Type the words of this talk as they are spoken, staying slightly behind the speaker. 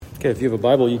Okay, if you have a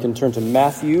Bible, you can turn to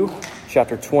Matthew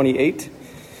chapter 28.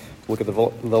 Look at the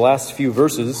last few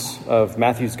verses of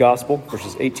Matthew's Gospel,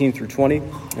 verses 18 through 20.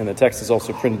 And the text is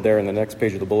also printed there in the next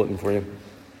page of the bulletin for you.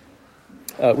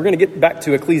 We're going to get back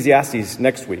to Ecclesiastes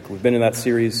next week. We've been in that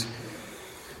series.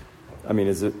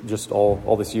 Is it just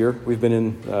all this year? We've been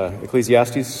in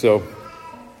Ecclesiastes.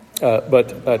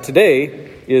 But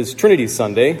today is Trinity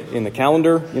Sunday in the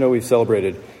calendar. You know, we've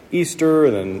celebrated Easter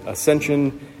and then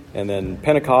Ascension and then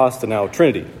Pentecost and now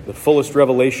Trinity, the fullest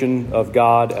revelation of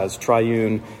God as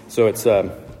triune. So it's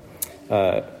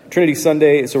Trinity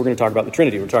Sunday, so we're going to talk about the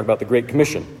Trinity. We're talking about the Great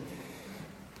Commission.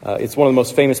 It's one of the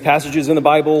most famous passages in the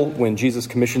Bible when Jesus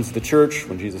commissions the church,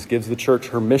 when Jesus gives the church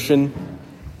her mission,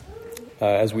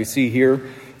 as we see here,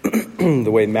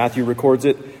 the way Matthew records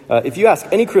it. If you ask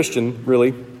any Christian,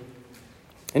 really,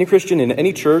 any Christian in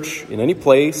any church, in any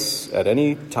place, at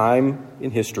any time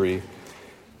in history,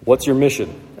 what's your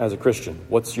mission as a Christian?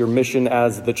 What's your mission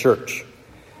as the church?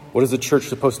 What is the church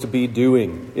supposed to be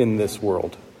doing in this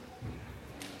world?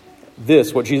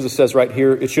 This, what Jesus says right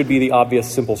here, it should be the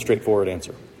obvious, simple, straightforward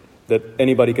answer that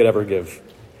anybody could ever give.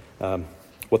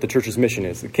 What the church's mission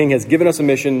is. The King has given us a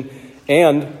mission,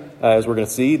 and as we're going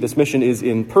to see, this mission is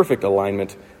in perfect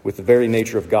alignment with the very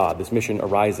nature of God. This mission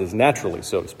arises naturally,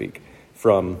 so to speak,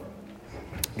 from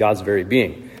God's very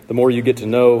being. The more you get to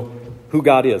know who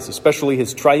God is, especially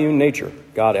his triune nature,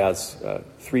 God as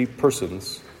three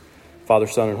persons, Father,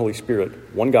 Son, and Holy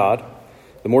Spirit, one God,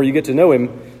 the more you get to know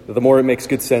him, the more it makes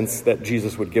good sense that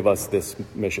Jesus would give us this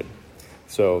mission.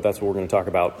 So that's what we're going to talk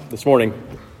about this morning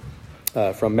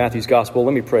from Matthew's Gospel.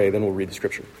 Let me pray, then we'll read the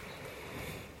scripture.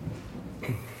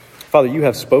 Father, you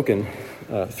have spoken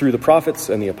through the prophets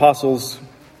and the apostles,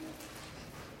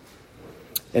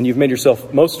 and you've made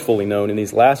yourself most fully known in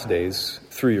these last days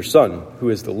through your Son, who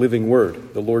is the living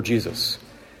Word, the Lord Jesus.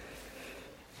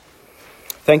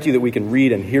 Thank you that we can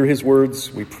read and hear his words.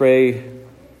 We pray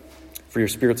for your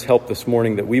Spirit's help this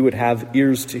morning, that we would have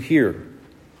ears to hear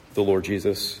the Lord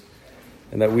Jesus,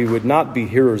 and that we would not be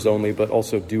hearers only, but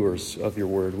also doers of your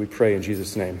word. We pray in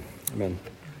Jesus' name. Amen.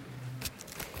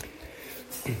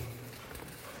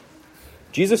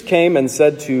 Jesus came and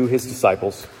said to his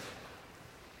disciples,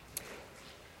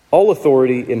 "All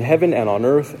authority in heaven and on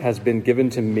earth has been given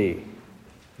to me.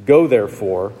 Go,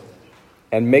 therefore,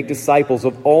 and make disciples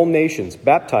of all nations,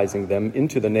 baptizing them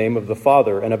into the name of the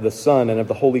Father and of the Son and of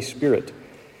the Holy Spirit,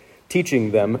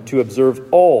 teaching them to observe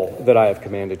all that I have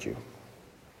commanded you.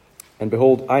 And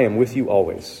behold, I am with you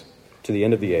always, to the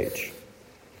end of the age."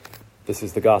 This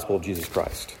is the gospel of Jesus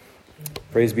Christ.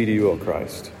 Praise be to you, O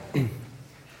Christ.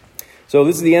 So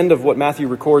this is the end of what Matthew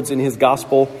records in his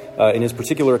gospel, in his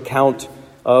particular account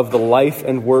of the life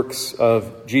and works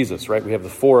of Jesus, right? We have the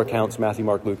four accounts, Matthew,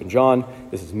 Mark, Luke, and John.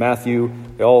 This is Matthew.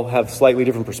 They all have slightly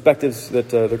different perspectives that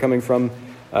they're coming from,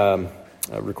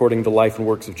 recording the life and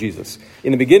works of Jesus.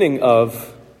 In the beginning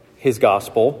of his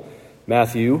gospel,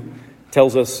 Matthew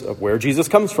tells us where Jesus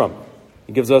comes from.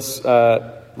 He gives us,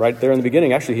 right there in the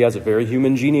beginning, actually he has a very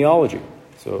human genealogy.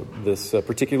 So this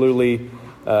particularly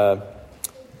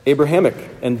Abrahamic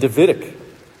and Davidic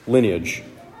lineage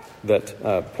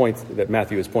that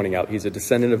Matthew is pointing out. He's a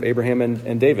descendant of Abraham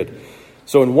and David.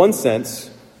 So in one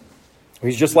sense,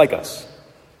 he's just like us,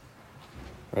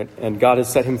 right? And God has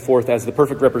set him forth as the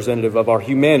perfect representative of our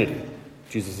humanity.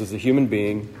 Jesus is a human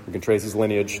being. We can trace his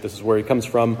lineage. This is where he comes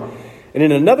from. And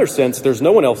in another sense, there's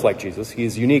no one else like Jesus. He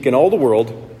is unique in all the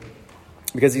world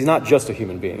because he's not just a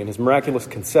human being. And his miraculous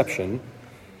conception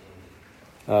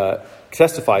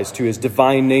testifies to his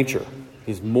divine nature.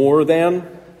 He's more than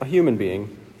a human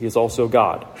being. He is also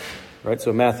God, right?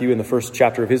 So Matthew, in the first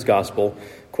chapter of his gospel,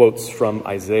 quotes from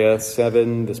Isaiah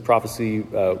 7, this prophecy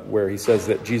where he says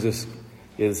that Jesus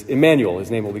is Emmanuel. His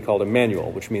name will be called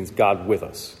Emmanuel, which means God with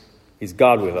us. He's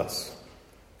God with us,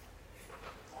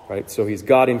 right? So he's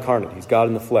God incarnate. He's God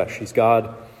in the flesh. He's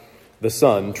God the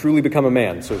Son, truly become a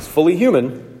man. So he's fully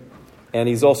human, and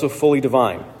he's also fully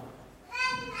divine.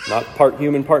 Not part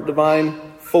human, part divine,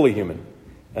 fully human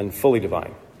and fully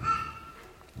divine.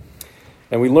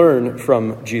 And we learn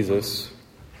from Jesus,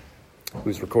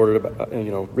 who's recorded about,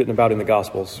 written about in the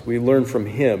Gospels, we learn from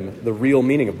him the real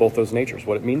meaning of both those natures,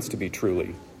 what it means to be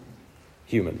truly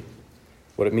human,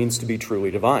 what it means to be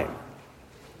truly divine.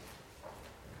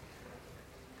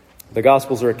 The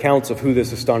Gospels are accounts of who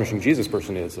this astonishing Jesus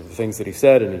person is, of the things that he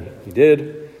said and he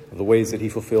did, of the ways that he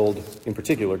fulfilled, in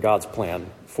particular, God's plan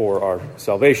for our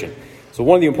salvation. So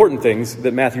one of the important things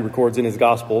that Matthew records in his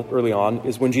Gospel early on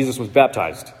is when Jesus was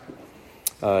baptized.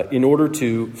 In order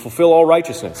to fulfill all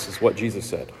righteousness, is what Jesus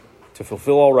said. To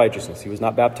fulfill all righteousness. He was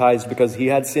not baptized because he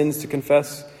had sins to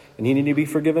confess and he needed to be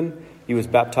forgiven. He was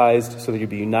baptized so that he'd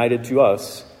be united to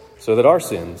us, so that our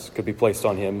sins could be placed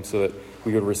on him, so that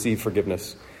we would receive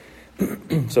forgiveness.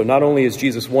 So not only is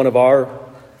Jesus one of our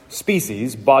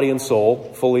species, body and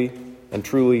soul, fully and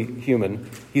truly human,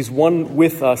 he's one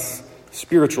with us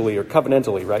spiritually or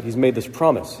covenantally, right? He's made this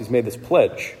promise. He's made this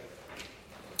pledge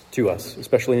to us,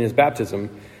 especially in his baptism,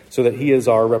 so that he is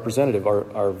our representative,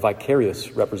 our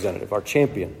vicarious representative, our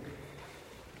champion,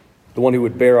 the one who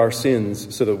would bear our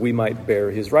sins so that we might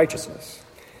bear his righteousness.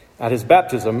 At his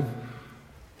baptism,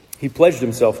 he pledged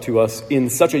himself to us in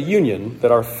such a union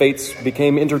that our fates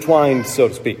became intertwined, so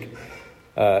to speak.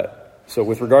 So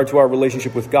with regard to our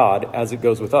relationship with God, as it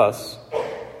goes with us,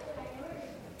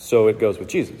 so it goes with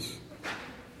Jesus.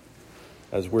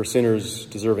 As we're sinners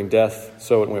deserving death,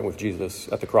 so it went with Jesus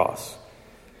at the cross.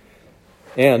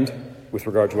 And with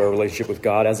regard to our relationship with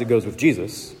God, as it goes with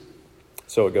Jesus,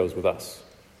 so it goes with us.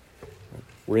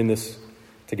 We're in this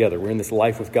together. We're in this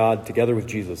life with God together with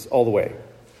Jesus all the way.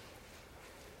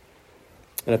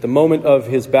 And at the moment of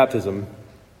his baptism,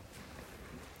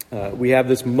 we have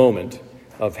this moment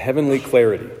of heavenly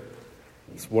clarity.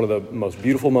 It's one of the most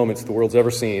beautiful moments the world's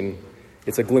ever seen.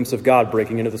 It's a glimpse of God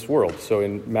breaking into this world. So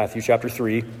in Matthew chapter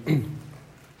 3,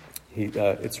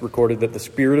 it's recorded that the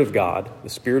Spirit of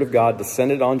God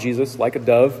descended on Jesus like a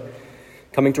dove,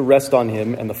 coming to rest on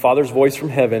him, and the Father's voice from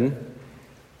heaven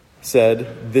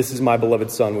said, "This is my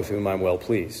beloved Son with whom I'm well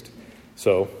pleased."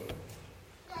 So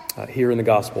here in the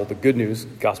gospel, the good news,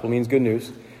 gospel means good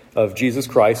news, of Jesus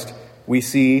Christ, we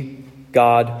see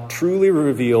God truly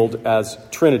revealed as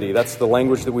Trinity. That's the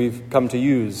language that we've come to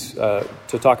use to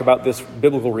talk about this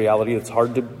biblical reality. It's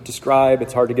hard to describe.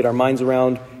 It's hard to get our minds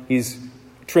around. He's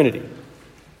Trinity,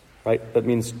 right? That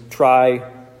means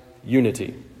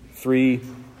tri-unity, three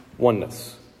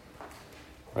oneness,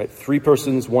 right? Three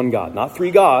persons, one God. Not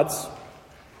three gods.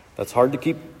 That's hard to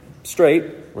keep straight.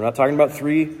 We're not talking about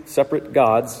three separate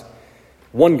gods.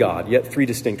 One God, yet three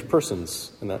distinct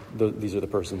persons. And these are the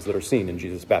persons that are seen in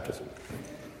Jesus' baptism.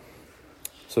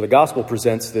 So the gospel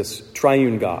presents this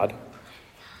triune God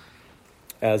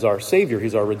as our Savior.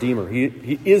 He's our Redeemer.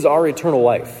 He is our eternal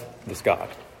life, this God.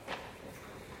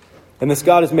 And this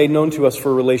God is made known to us for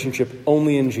a relationship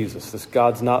only in Jesus. This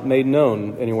God's not made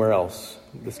known anywhere else.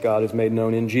 This God is made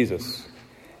known in Jesus.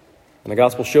 And the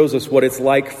gospel shows us what it's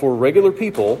like for regular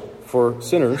people, for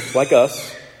sinners like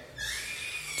us,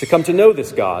 to come to know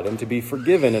this God and to be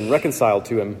forgiven and reconciled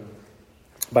to him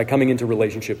by coming into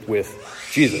relationship with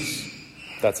Jesus.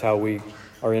 That's how we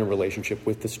are in a relationship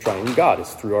with this triune God,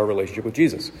 is through our relationship with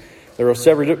Jesus. There are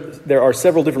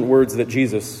several different words that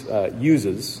Jesus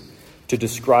uses to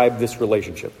describe this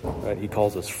relationship. Right? He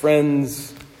calls us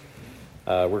friends.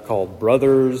 We're called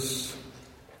brothers.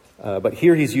 But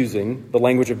here he's using the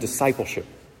language of discipleship.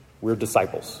 We're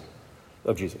disciples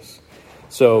of Jesus.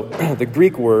 So the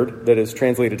Greek word that is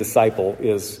translated disciple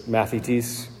is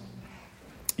mathetes.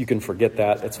 You can forget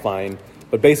that. It's fine.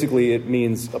 But basically it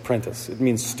means apprentice. It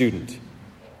means student.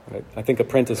 Right? I think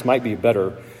apprentice might be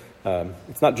better.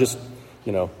 It's not just,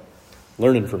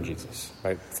 learning from Jesus.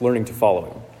 Right? It's learning to follow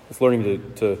him. It's learning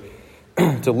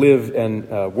to live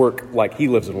and work like he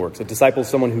lives and works. A disciple is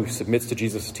someone who submits to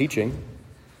Jesus' teaching,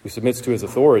 who submits to his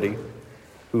authority,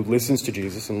 who listens to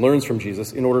Jesus and learns from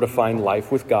Jesus in order to find life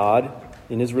with God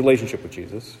in his relationship with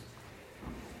Jesus.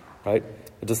 Right?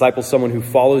 A disciple is someone who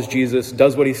follows Jesus,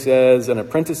 does what he says, an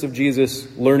apprentice of Jesus,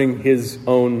 learning his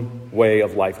own way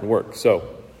of life and work. So,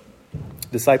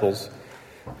 disciples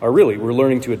we're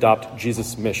learning to adopt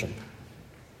Jesus' mission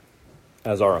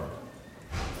as our own.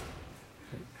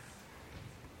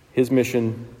 His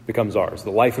mission becomes ours.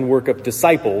 The life and work of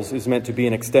disciples is meant to be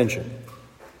an extension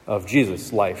of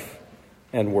Jesus' life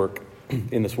and work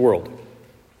in this world.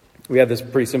 We have this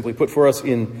pretty simply put for us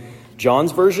in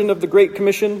John's version of the Great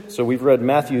Commission. So we've read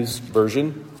Matthew's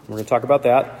version. We're going to talk about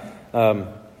that.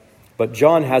 But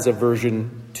John has a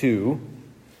version too.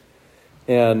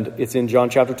 And it's in John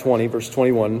chapter 20, verse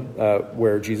 21,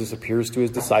 where Jesus appears to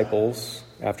his disciples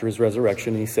after his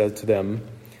resurrection. He said to them,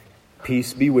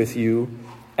 "Peace be with you.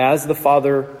 As the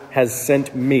Father has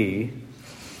sent me,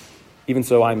 even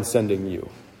so I'm sending you."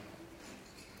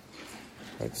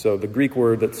 Right, so the Greek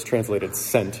word that's translated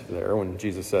sent there, when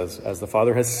Jesus says, "As the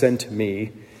Father has sent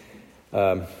me,"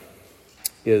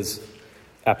 is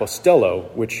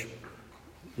apostello, which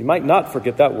you might not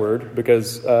forget that word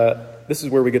because this is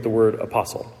where we get the word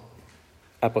apostle.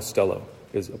 Apostello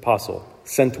is apostle,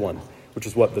 sent one, which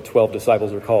is what the 12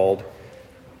 disciples are called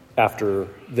after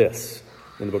this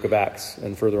in the book of Acts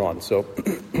and further on. So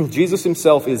Jesus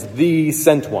himself is the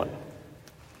sent one.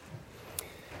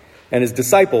 And his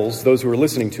disciples, those who are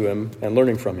listening to him and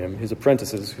learning from him, his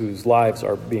apprentices whose lives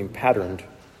are being patterned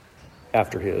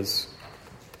after his,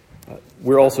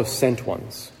 we're also sent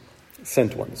ones.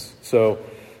 Sent ones. So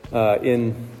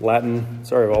in Latin,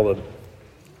 sorry of all the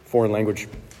foreign language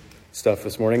stuff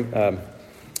this morning.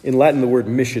 In Latin, the word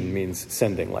mission means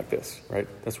sending, like this, right?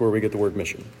 That's where we get the word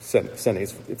mission. Sending,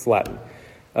 it's Latin.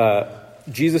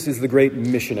 Jesus is the great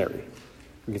missionary,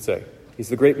 you could say. He's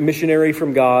the great missionary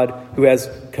from God who has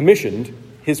commissioned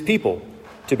his people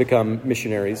to become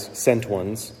missionaries, sent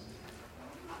ones,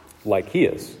 like he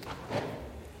is.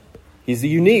 He's the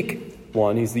unique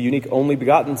one. He's the unique only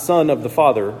begotten Son of the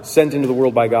Father, sent into the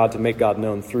world by God to make God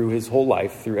known through his whole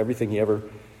life, through everything he ever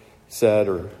said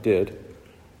or did.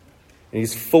 And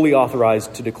he's fully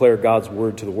authorized to declare God's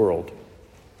word to the world.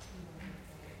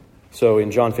 So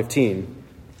in John 15,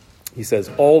 he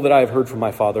says, "All that I have heard from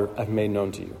my Father, I've made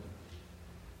known to you."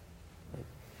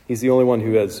 He's the only one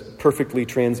who has perfectly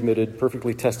transmitted,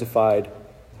 perfectly testified,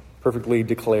 perfectly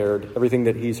declared everything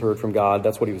that he's heard from God.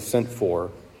 That's what he was sent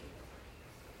for.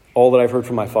 All that I've heard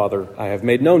from my Father, I have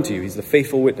made known to you. He's the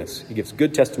faithful witness. He gives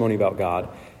good testimony about God,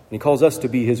 and he calls us to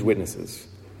be his witnesses.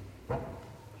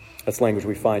 That's language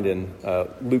we find in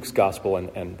Luke's gospel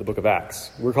and the book of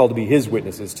Acts. We're called to be his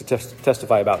witnesses, to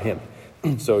testify about him.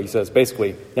 So he says,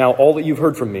 basically, now all that you've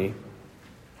heard from me,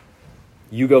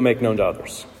 you go make known to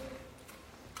others.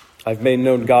 I've made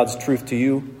known God's truth to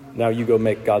you. Now you go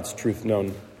make God's truth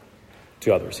known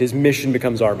to others. His mission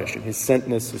becomes our mission. His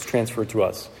sentness is transferred to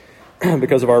us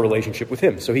because of our relationship with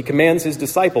him. So he commands his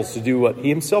disciples to do what he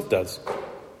himself does.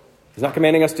 He's not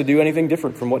commanding us to do anything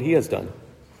different from what he has done.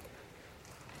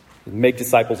 Make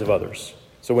disciples of others.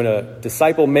 So when a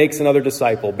disciple makes another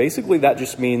disciple, basically that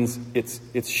just means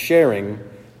it's sharing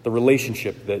the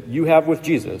relationship that you have with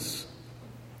Jesus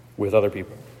with other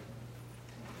people.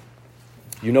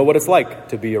 You know what it's like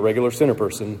to be a regular sinner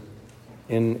person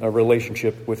in a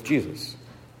relationship with Jesus.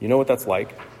 You know what that's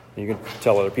like. And you can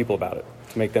tell other people about it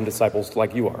to make them disciples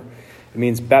like you are. It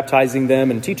means baptizing them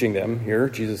and teaching them here,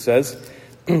 Jesus says,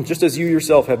 just as you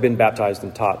yourself have been baptized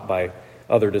and taught by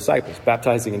other disciples.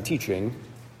 Baptizing and teaching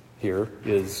here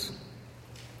is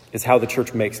how the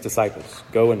church makes disciples.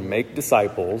 Go and make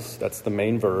disciples. That's the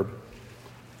main verb.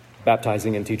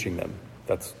 Baptizing and teaching them.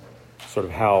 That's sort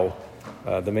of how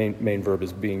the main verb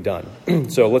is being done.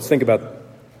 So let's think about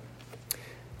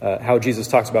how Jesus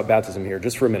talks about baptism here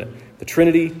just for a minute. The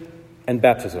Trinity and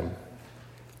baptism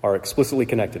are explicitly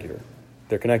connected here.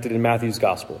 They're connected in Matthew's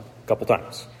gospel a couple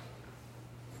times.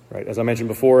 Right? As I mentioned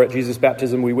before, at Jesus'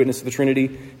 baptism, we witness the Trinity,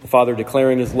 the Father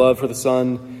declaring his love for the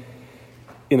Son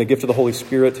in the gift of the Holy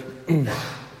Spirit.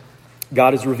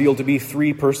 God is revealed to be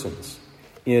three persons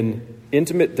in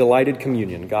intimate, delighted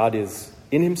communion. God is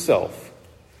in himself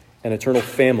an eternal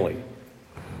family.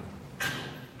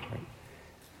 Right?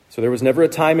 So there was never a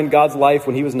time in God's life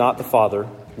when he was not the Father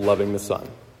loving the Son.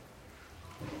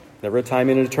 Never a time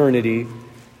in eternity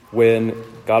when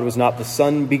God was not the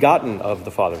Son begotten of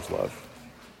the Father's love.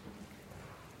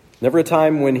 Never a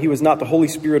time when he was not the Holy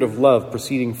Spirit of love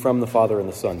proceeding from the Father and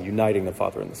the Son, uniting the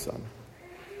Father and the Son.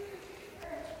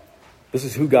 This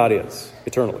is who God is,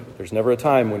 eternally. There's never a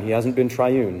time when he hasn't been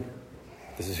triune.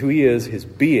 This is who he is, his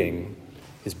being.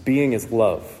 His being is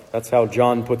love. That's how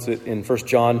John puts it in 1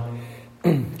 John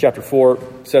chapter 4,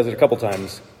 says it a couple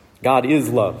times. God is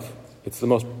love. It's the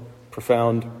most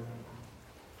profound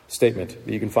statement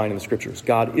that you can find in the scriptures.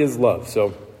 God is love.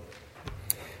 So,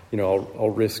 I'll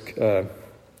risk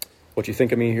what you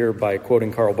think of me here by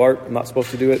quoting Karl Barth. I'm not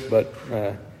supposed to do it, but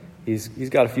he's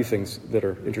got a few things that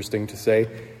are interesting to say.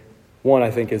 One,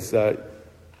 I think, is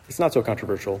it's not so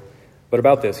controversial, but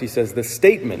about this, he says two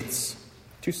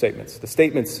statements. The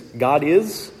statements God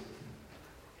is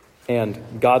and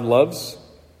God loves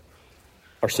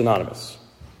are synonymous.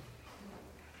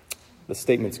 The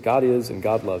statements God is and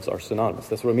God loves are synonymous.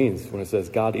 That's what it means when it says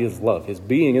God is love. His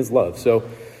being is love. So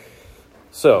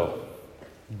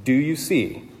do you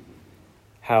see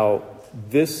how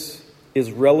this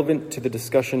is relevant to the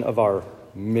discussion of our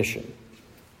mission,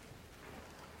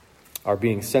 our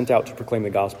being sent out to proclaim the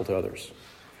gospel to others?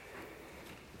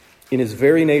 In his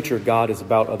very nature, God is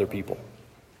about other people.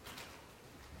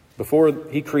 Before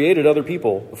he created other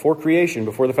people, before creation,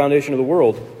 before the foundation of the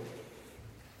world,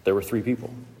 there were three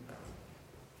people.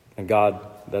 And God,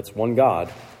 that's one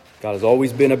God. God has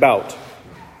always been about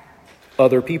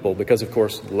other people because, of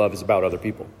course, love is about other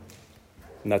people.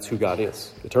 And that's who God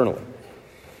is, eternally.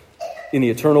 In the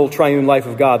eternal triune life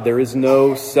of God, there is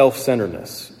no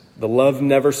self-centeredness. The love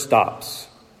never stops.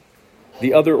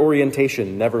 The other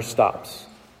orientation never stops.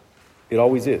 It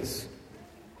always is.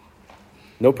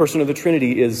 No person of the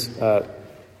Trinity is,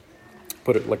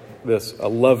 put it like this, a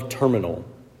love terminal.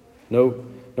 No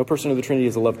person of the Trinity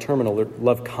is a love terminal. They're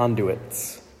love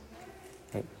conduits.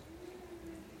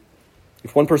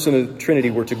 If one person of the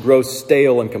Trinity were to grow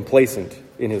stale and complacent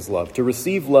in his love, to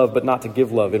receive love but not to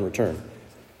give love in return,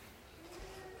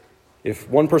 if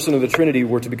one person of the Trinity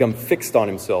were to become fixed on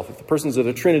himself, if the persons of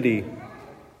the Trinity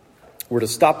were to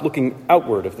stop looking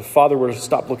outward, if the Father were to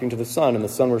stop looking to the Son and the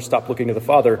Son were to stop looking to the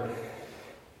Father,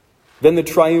 then the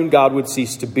triune God would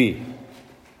cease to be.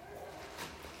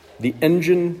 The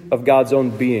engine of God's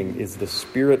own being is the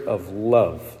spirit of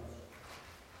love.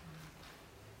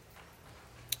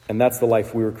 And that's the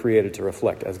life we were created to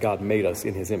reflect as God made us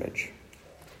in his image.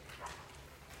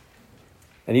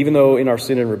 And even though in our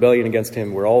sin and rebellion against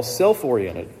him, we're all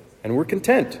self-oriented and we're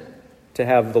content to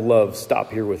have the love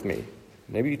stop here with me.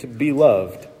 Maybe to be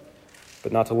loved,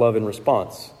 but not to love in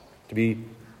response. To be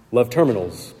love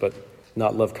terminals, but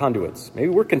not love conduits. Maybe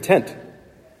we're content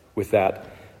with that.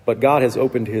 But God has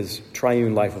opened his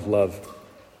triune life of love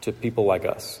to people like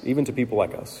us, even to people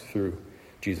like us through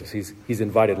Jesus. He's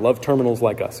invited love terminals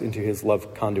like us into his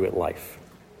love conduit life.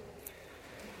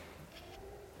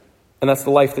 And that's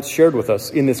the life that's shared with us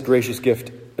in this gracious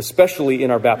gift, especially in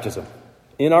our baptism.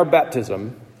 In our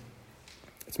baptism,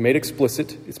 it's made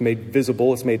explicit, it's made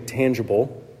visible, it's made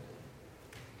tangible.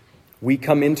 We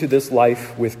come into this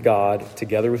life with God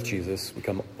together with Jesus. We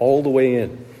come all the way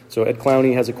in. So Ed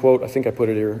Clowney has a quote, I think I put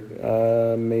it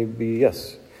here, maybe,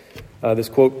 yes. This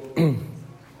quote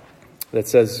that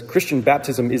says, Christian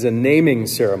baptism is a naming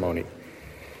ceremony.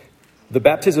 The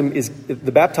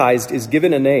baptized is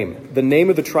given a name, the name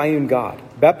of the triune God.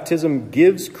 Baptism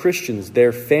gives Christians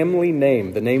their family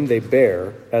name, the name they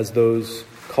bear as those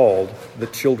called the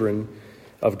children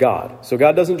of God. So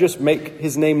God doesn't just make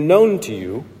his name known to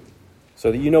you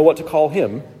so that you know what to call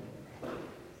him.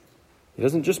 He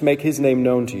doesn't just make his name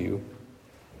known to you.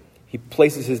 He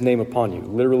places his name upon you.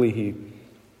 Literally,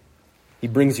 he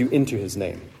brings you into his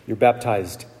name. You're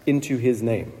baptized into his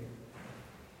name,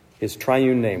 his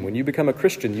triune name. When you become a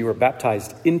Christian, you are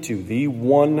baptized into the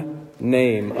one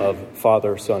name of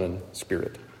Father, Son, and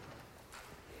Spirit.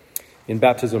 In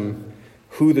baptism,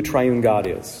 who the triune God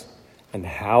is and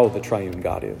how the triune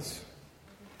God is,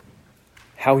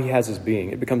 how he has his being,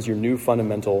 it becomes your new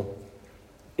fundamental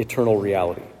eternal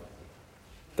reality.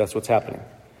 That's what's happening.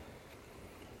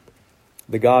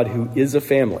 The God who is a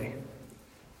family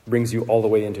brings you all the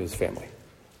way into his family.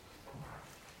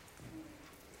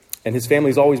 And his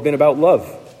family's always been about love.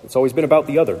 It's always been about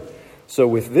the other. So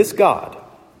with this God,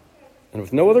 and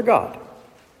with no other God,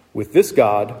 with this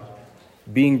God,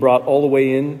 being brought all the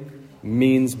way in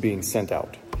means being sent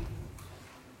out.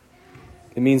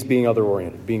 It means being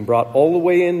other-oriented. Being brought all the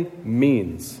way in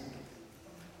means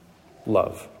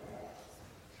love.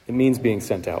 It means being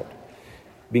sent out.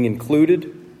 Being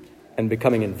included and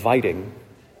becoming inviting,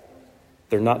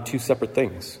 they're not two separate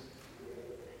things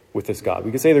with this God.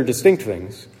 We could say they're distinct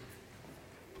things,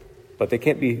 but they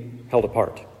can't be held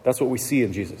apart. That's what we see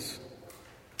in Jesus.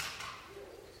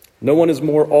 No one is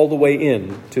more all the way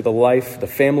in to the life, the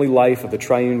family life of the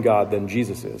triune God than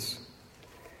Jesus is.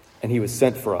 And he was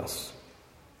sent for us.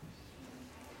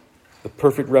 The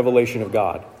perfect revelation of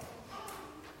God.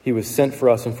 He was sent for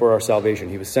us and for our salvation.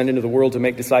 He was sent into the world to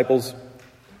make disciples,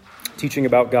 teaching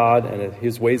about God and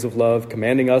his ways of love,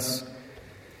 commanding us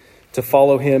to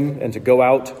follow him and to go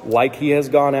out like he has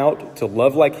gone out, to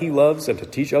love like he loves, and to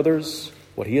teach others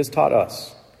what he has taught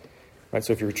us. Right?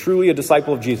 So if you're truly a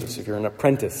disciple of Jesus, if you're an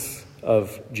apprentice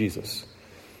of Jesus,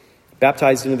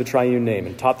 baptized into the triune name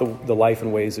and taught the life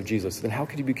and ways of Jesus, then how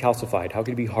could you be calcified? How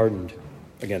could you be hardened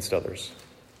against others?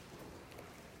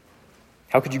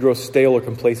 How could you grow stale or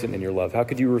complacent in your love? How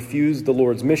could you refuse the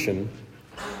Lord's mission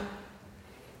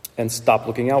and stop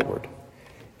looking outward?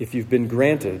 If you've been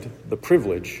granted the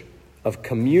privilege of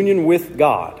communion with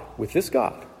God, with this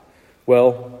God,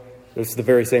 well, it's the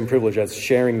very same privilege as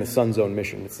sharing the Son's own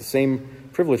mission. It's the same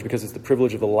privilege because it's the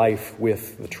privilege of the life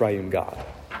with the triune God.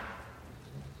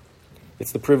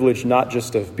 It's the privilege not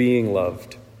just of being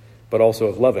loved, but also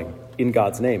of loving in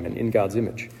God's name and in God's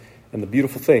image. And the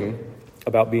beautiful thing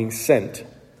about being sent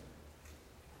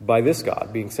by this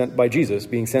God, being sent by Jesus,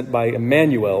 being sent by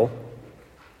Emmanuel,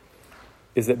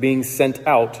 is that being sent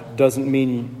out doesn't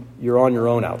mean you're on your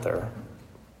own out there.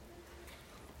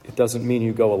 It doesn't mean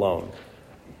you go alone.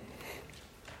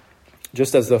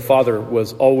 Just as the Father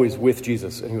was always with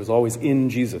Jesus and he was always in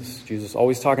Jesus, Jesus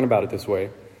always talking about it this way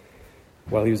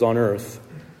while he was on earth,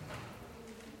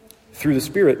 through the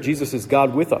Spirit, Jesus is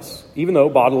God with us. Even though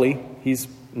bodily he's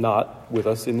not with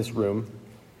us in this room,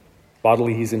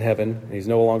 bodily he's in heaven and he's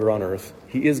no longer on earth,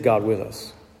 he is God with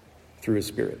us through his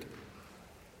Spirit.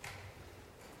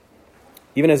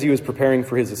 Even as he was preparing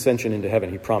for his ascension into heaven,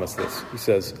 he promised this. He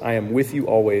says, I am with you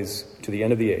always to the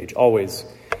end of the age. Always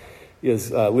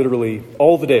is literally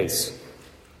all the days.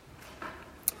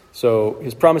 So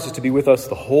his promise is to be with us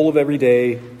the whole of every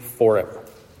day forever.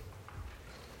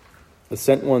 The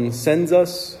sent one sends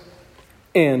us,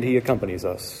 and he accompanies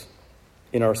us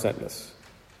in our sentness.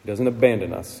 He doesn't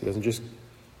abandon us. He doesn't just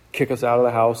kick us out of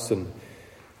the house and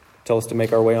tell us to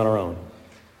make our way on our own.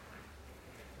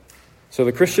 So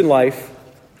the Christian life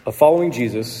of following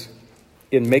Jesus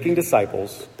in making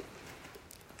disciples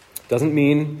doesn't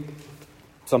mean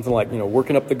something like,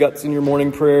 working up the guts in your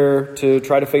morning prayer to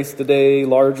try to face the day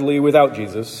largely without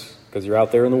Jesus, because you're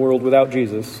out there in the world without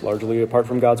Jesus, largely apart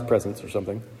from God's presence or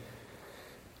something.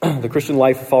 The Christian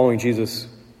life of following Jesus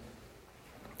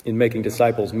in making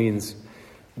disciples means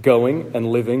going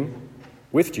and living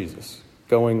with Jesus,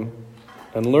 going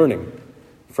and learning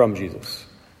from Jesus.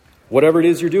 Whatever it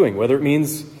is you're doing, whether it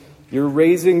means you're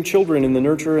raising children in the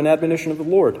nurture and admonition of the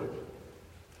Lord.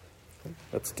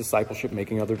 That's discipleship,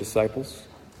 making other disciples.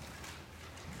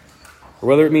 Or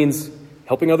whether it means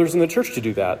helping others in the church to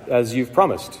do that, as you've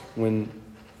promised. When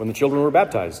the children were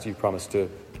baptized, you promised to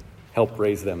help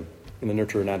raise them in the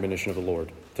nurture and admonition of the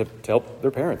Lord, to help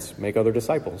their parents make other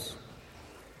disciples.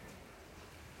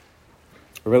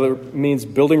 Or whether it means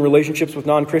building relationships with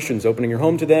non-Christians, opening your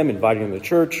home to them, inviting them to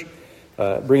church,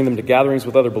 bringing them to gatherings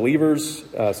with other believers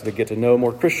so they get to know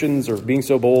more Christians, or being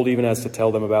so bold even as to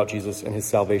tell them about Jesus and his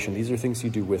salvation. These are things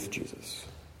you do with Jesus.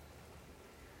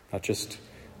 Not just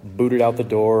booted out the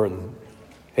door and,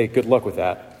 hey, good luck with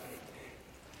that.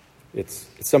 It's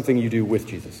something you do with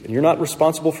Jesus. And you're not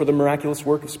responsible for the miraculous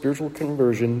work of spiritual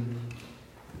conversion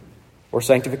or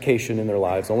sanctification in their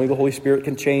lives. Only the Holy Spirit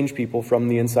can change people from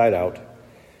the inside out.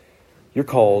 You're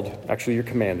called, actually you're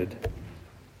commanded,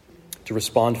 to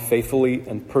respond faithfully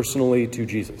and personally to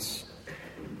Jesus.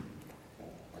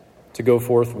 To go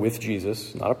forth with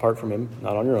Jesus, not apart from him,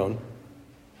 not on your own.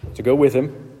 To go with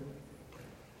him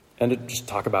and to just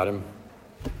talk about him.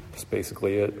 That's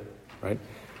basically it, right?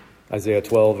 Isaiah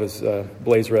 12, as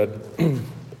Blaze read,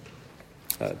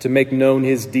 to make known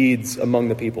his deeds among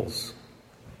the peoples.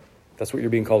 That's what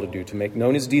you're being called to do, to make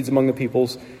known his deeds among the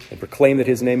peoples and proclaim that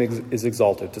his name is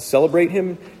exalted, to celebrate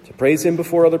him, to praise him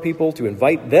before other people, to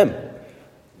invite them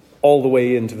all the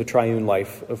way into the triune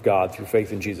life of God through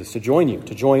faith in Jesus, to join you,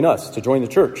 to join us, to join the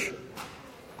church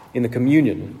in the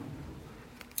communion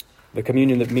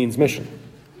that means mission.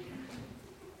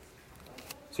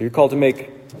 So you're called to make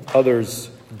others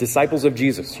disciples of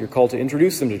Jesus. You're called to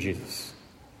introduce them to Jesus.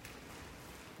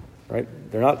 Right?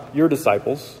 They're not your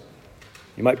disciples.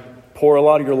 You might pour a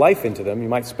lot of your life into them. You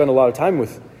might spend a lot of time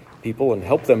with people and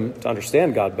help them to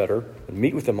understand God better and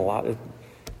meet with them a lot.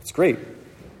 It's great.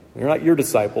 They're not your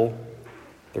disciple.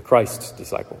 They're Christ's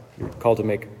disciple. You're called to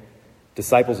make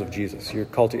disciples of Jesus. You're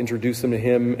called to introduce them to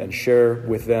him and share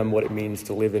with them what it means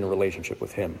to live in a relationship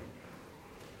with him.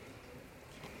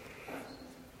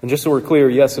 And just so we're clear,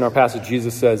 yes, in our passage,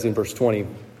 Jesus says in verse 20,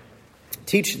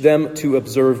 teach them to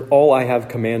observe all I have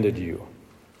commanded you.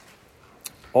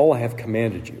 All I have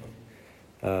commanded you.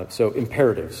 So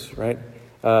imperatives, right?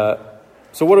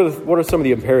 So what are some of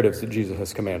the imperatives that Jesus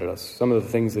has commanded us? Some of the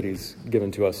things that he's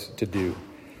given to us to do.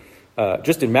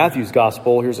 Just in Matthew's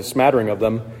gospel, here's a smattering of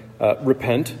them.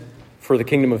 Repent, for the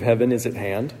kingdom of heaven is at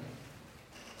hand.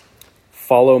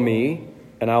 Follow me,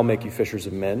 and I'll make you fishers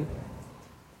of men.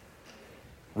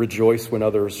 Rejoice when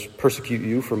others persecute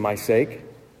you for my sake.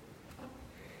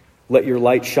 Let your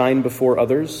light shine before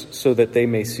others so that they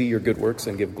may see your good works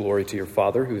and give glory to your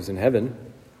Father who is in heaven.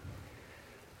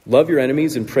 Love your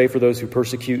enemies and pray for those who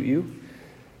persecute you.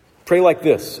 Pray like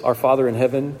this: Our Father in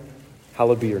heaven,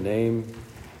 hallowed be your name.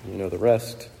 You know the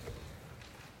rest.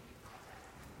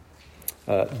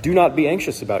 Do not be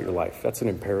anxious about your life. That's an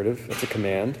imperative. That's a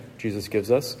command Jesus gives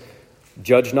us.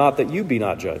 Judge not that you be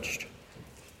not judged.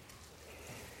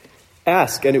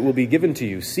 Ask, and it will be given to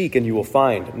you. Seek, and you will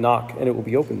find. Knock, and it will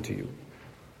be opened to you.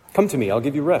 Come to me, I'll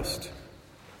give you rest,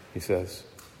 he says.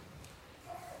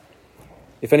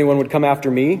 If anyone would come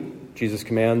after me, Jesus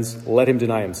commands, let him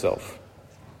deny himself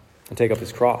and take up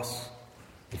his cross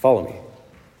and follow me.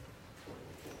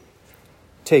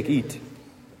 Take, eat.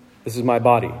 This is my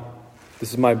body.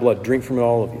 This is my blood. Drink from it,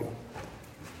 all of you.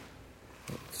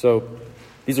 So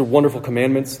these are wonderful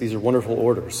commandments. These are wonderful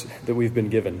orders that we've been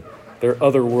given. They're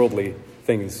otherworldly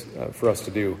things for us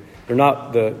to do. They're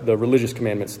not the religious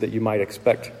commandments that you might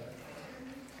expect.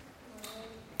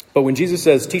 But when Jesus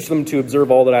says, teach them to observe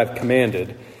all that I've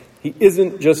commanded, he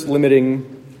isn't just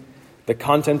limiting the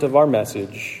content of our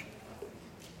message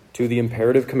to the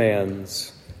imperative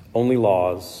commands, only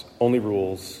laws, only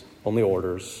rules, only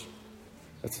orders.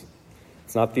 It's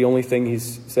not the only thing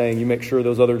he's saying. You make sure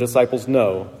those other disciples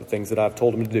know the things that I've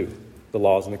told them to do, the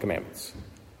laws and the commandments.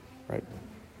 Right?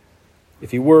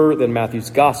 If he were, then Matthew's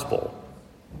gospel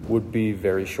would be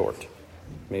very short,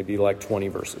 maybe like 20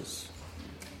 verses.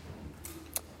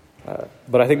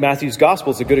 But I think Matthew's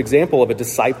gospel is a good example of a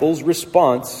disciple's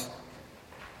response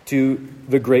to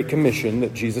the Great Commission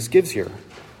that Jesus gives here.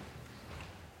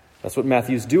 That's what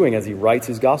Matthew's doing as he writes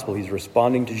his gospel. He's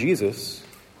responding to Jesus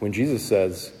when Jesus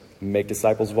says, make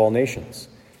disciples of all nations.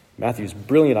 Matthew's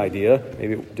brilliant idea,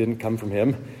 maybe it didn't come from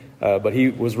him, but he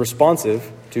was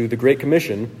responsive to the Great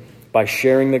Commission by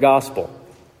sharing the gospel,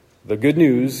 the good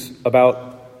news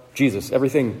about Jesus,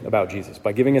 everything about Jesus,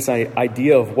 by giving us an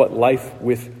idea of what life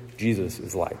with Jesus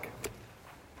is like.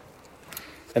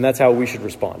 And that's how we should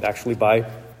respond, actually by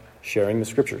sharing the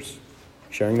scriptures,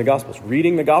 sharing the gospels,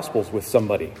 reading the gospels with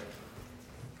somebody,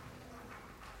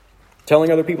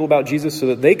 telling other people about Jesus so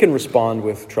that they can respond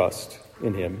with trust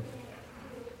in him,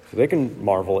 so they can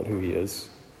marvel at who he is,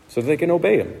 so that they can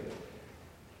obey him,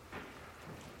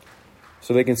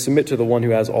 so they can submit to the one who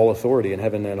has all authority in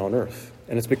heaven and on earth.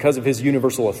 And it's because of his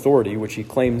universal authority, which he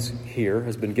claims here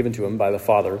has been given to him by the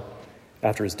Father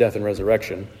after his death and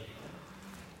resurrection,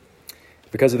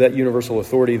 because of that universal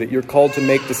authority, that you're called to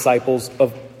make disciples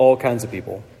of all kinds of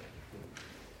people,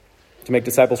 to make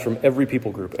disciples from every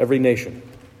people group, every nation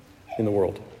in the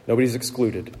world. Nobody's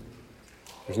excluded.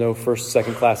 There's no first,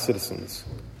 second-class citizens.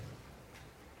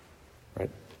 Right?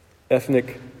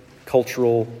 Ethnic,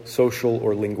 cultural, social,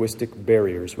 or linguistic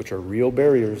barriers, which are real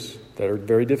barriers that are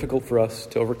very difficult for us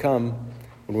to overcome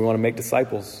when we want to make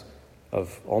disciples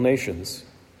of all nations.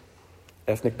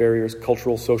 Ethnic barriers,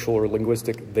 cultural, social, or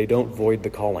linguistic, they don't void the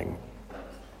calling.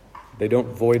 They don't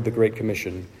void the Great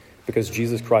Commission, because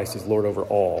Jesus Christ is Lord over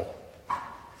all.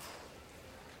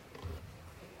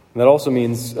 And that also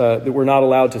means that we're not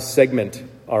allowed to segment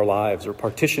our lives or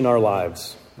partition our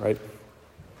lives, right,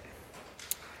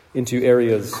 into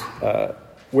areas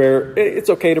where it's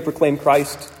okay to proclaim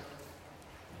Christ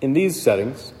in these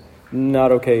settings,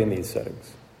 not okay in these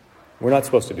settings. We're not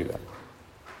supposed to do that.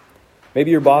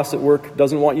 Maybe your boss at work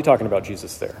doesn't want you talking about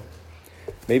Jesus there.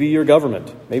 Maybe your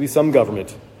government, maybe some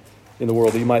government in the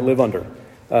world that you might live under,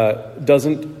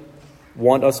 doesn't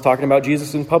want us talking about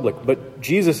Jesus in public. But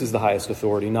Jesus is the highest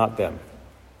authority, not them.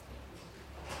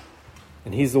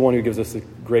 And he's the one who gives us the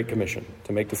Great Commission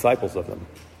to make disciples of them.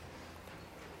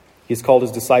 He's called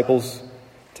his disciples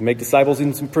to make disciples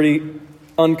in some pretty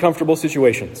uncomfortable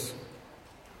situations.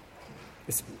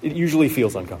 It usually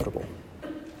feels uncomfortable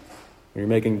when you're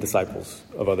making disciples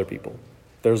of other people.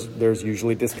 There's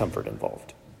usually discomfort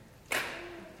involved.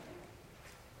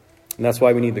 And that's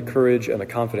why we need the courage and the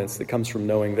confidence that comes from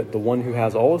knowing that the one who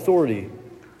has all authority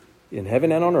in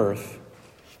heaven and on earth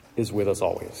is with us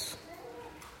always.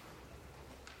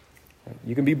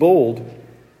 You can be bold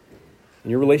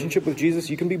in your relationship with Jesus.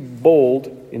 You can be bold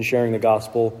in sharing the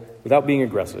gospel without being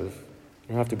aggressive. You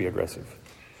don't have to be aggressive.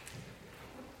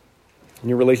 In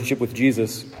your relationship with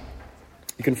Jesus,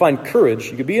 you can find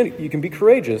courage. You can be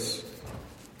courageous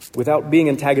without being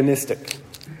antagonistic.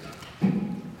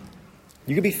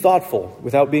 You can be thoughtful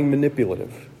without being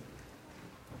manipulative.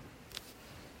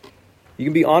 You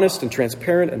can be honest and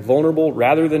transparent and vulnerable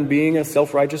rather than being a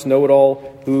self-righteous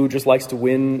know-it-all who just likes to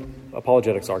win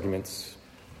apologetics arguments.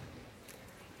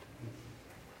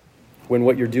 When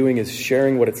what you're doing is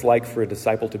sharing what it's like for a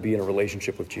disciple to be in a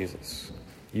relationship with Jesus.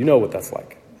 You know what that's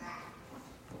like.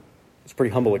 It's a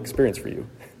pretty humble experience for you.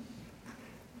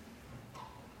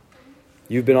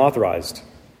 You've been authorized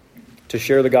to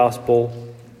share the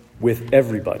gospel with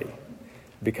everybody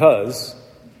because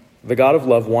the God of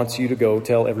love wants you to go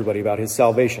tell everybody about his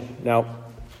salvation. Now,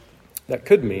 that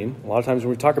could mean, a lot of times when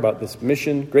we talk about this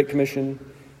mission, Great Commission,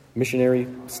 missionary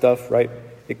stuff, right?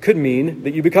 It could mean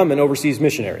that you become an overseas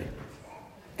missionary.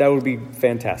 That would be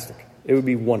fantastic. It would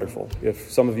be wonderful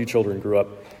if some of you children grew up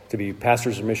to be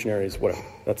pastors or missionaries, whatever.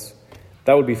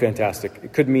 That would be fantastic.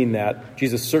 It could mean that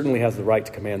Jesus certainly has the right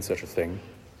to command such a thing.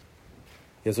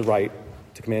 He has the right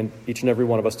to command each and every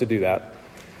one of us to do that.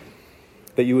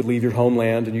 That you would leave your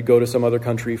homeland and you go to some other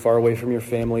country far away from your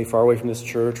family, far away from this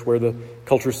church, where the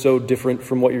culture is so different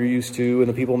from what you're used to, and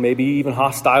the people may be even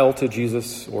hostile to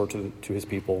Jesus or to his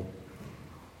people.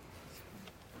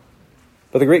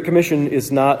 But the Great Commission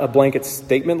is not a blanket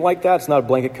statement like that. It's not a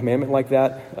blanket commandment like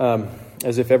that,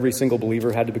 as if every single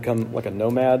believer had to become like a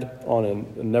nomad on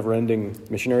a never-ending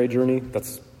missionary journey.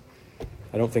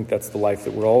 I don't think that's the life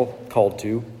that we're all called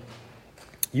to.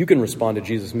 You can respond to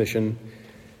Jesus' mission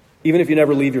even if you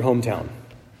never leave your hometown.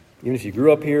 Even if you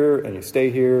grew up here and you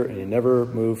stay here and you never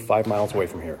move 5 miles away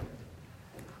from here.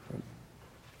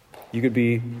 You could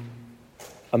be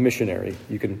a missionary.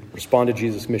 You can respond to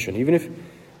Jesus' mission. Even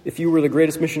if you were the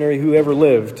greatest missionary who ever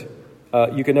lived,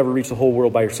 you could never reach the whole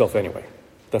world by yourself anyway.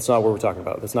 That's not what we're talking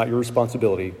about. That's not your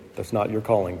responsibility. That's not your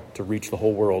calling to reach the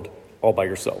whole world all by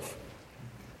yourself.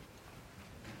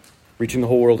 Reaching the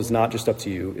whole world is not just up to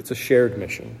you. It's a shared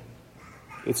mission.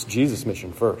 It's Jesus'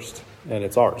 mission first, and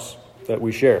it's ours that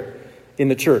we share. In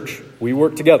the church, we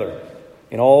work together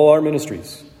in all our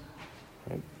ministries.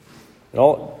 Right?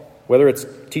 Whether it's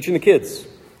teaching the kids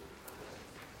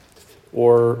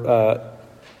or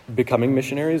becoming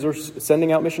missionaries or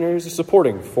sending out missionaries or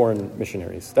supporting foreign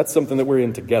missionaries. That's something that we're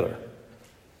in together.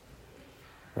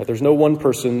 Right? There's no one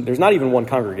person, there's not even one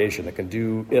congregation that can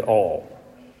do it all.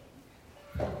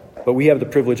 But we have the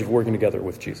privilege of working together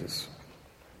with Jesus.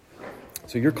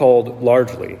 So you're called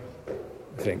largely,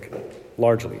 I think,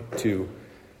 to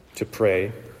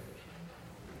pray.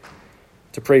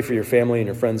 To pray for your family and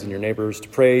your friends and your neighbors. To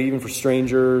pray even for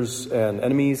strangers and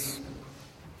enemies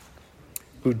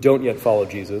who don't yet follow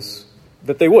Jesus,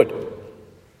 that they would.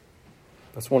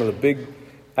 That's one of the big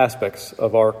aspects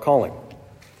of our calling.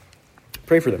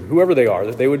 Pray for them, whoever they are,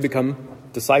 that they would become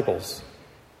disciples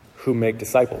who make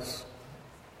disciples.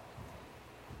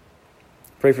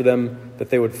 Pray for them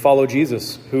that they would follow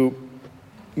Jesus, who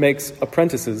makes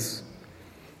apprentices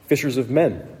fishers of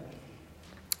men,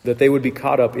 that they would be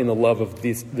caught up in the love of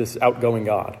this outgoing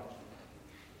God.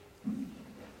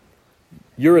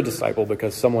 You're a disciple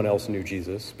because someone else knew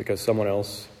Jesus, because someone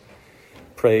else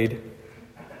prayed,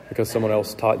 because someone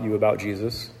else taught you about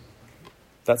Jesus.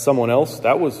 That someone else,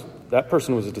 that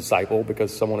person was a disciple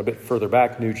because someone a bit further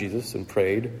back knew Jesus and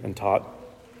prayed and taught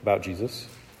about Jesus.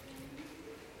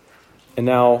 And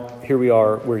now here we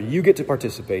are where you get to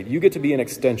participate. You get to be an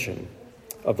extension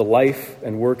of the life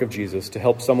and work of Jesus to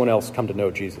help someone else come to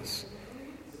know Jesus.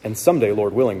 And someday,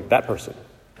 Lord willing, that person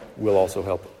will also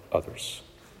help others.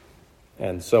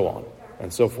 And so on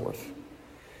and so forth.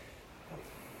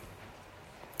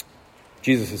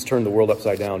 Jesus has turned the world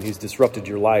upside down. He's disrupted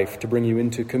your life to bring you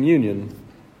into communion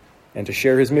and to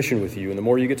share his mission with you. And the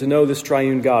more you get to know this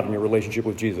triune God in your relationship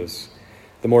with Jesus,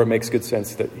 the more it makes good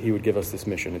sense that he would give us this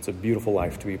mission. It's a beautiful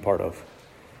life to be a part of.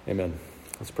 Amen.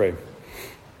 Let's pray.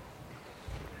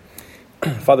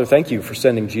 Father, thank you for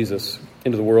sending Jesus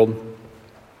into the world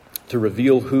to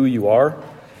reveal who you are.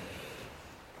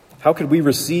 How could we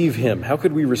receive him? How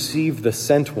could we receive the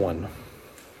sent one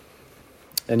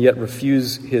and yet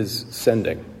refuse his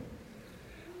sending?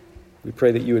 We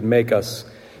pray that you would make us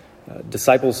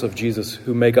disciples of Jesus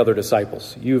who make other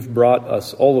disciples. You've brought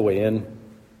us all the way in.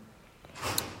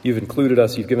 You've included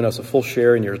us. You've given us a full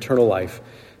share in your eternal life.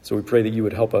 So we pray that you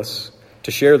would help us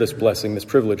to share this blessing, this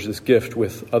privilege, this gift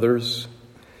with others.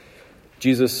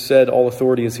 Jesus said all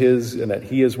authority is his and that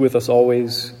he is with us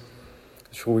always.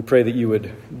 So we pray that you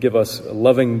would give us a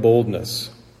loving boldness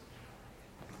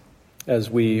as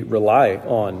we rely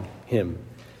on him,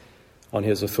 on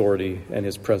his authority and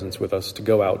his presence with us to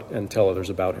go out and tell others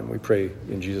about him. We pray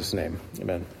in Jesus' name.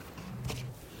 Amen.